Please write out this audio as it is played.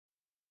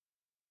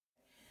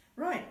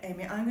Right,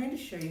 Amy, I'm going to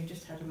show you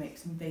just how to make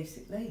some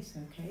basic lace,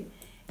 okay?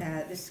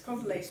 This is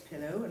called a lace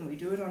pillow, and we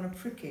do it on a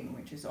pricking,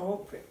 which is all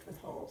pricked with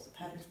holes. The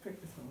pad is pricked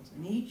with holes,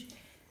 and each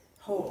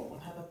hole will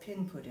have a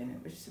pin put in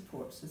it which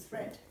supports the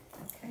thread,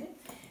 okay?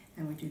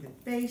 And we do the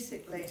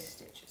basic lace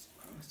stitches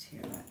across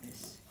here like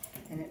this.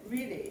 And it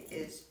really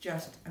is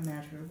just a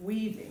matter of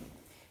weaving,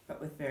 but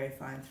with very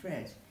fine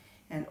thread.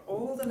 And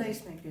all the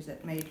lace makers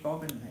that made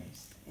bobbin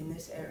lace in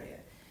this area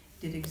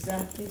did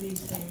exactly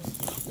these same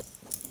stitches.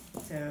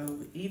 So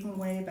even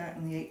way back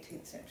in the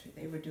 18th century,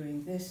 they were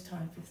doing this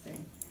type of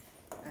thing.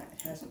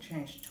 It hasn't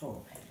changed at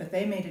all. But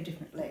they made a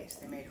different lace.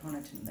 They made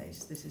Honiton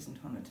lace. This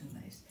isn't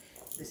Honiton lace.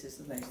 This is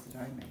the lace that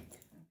I make.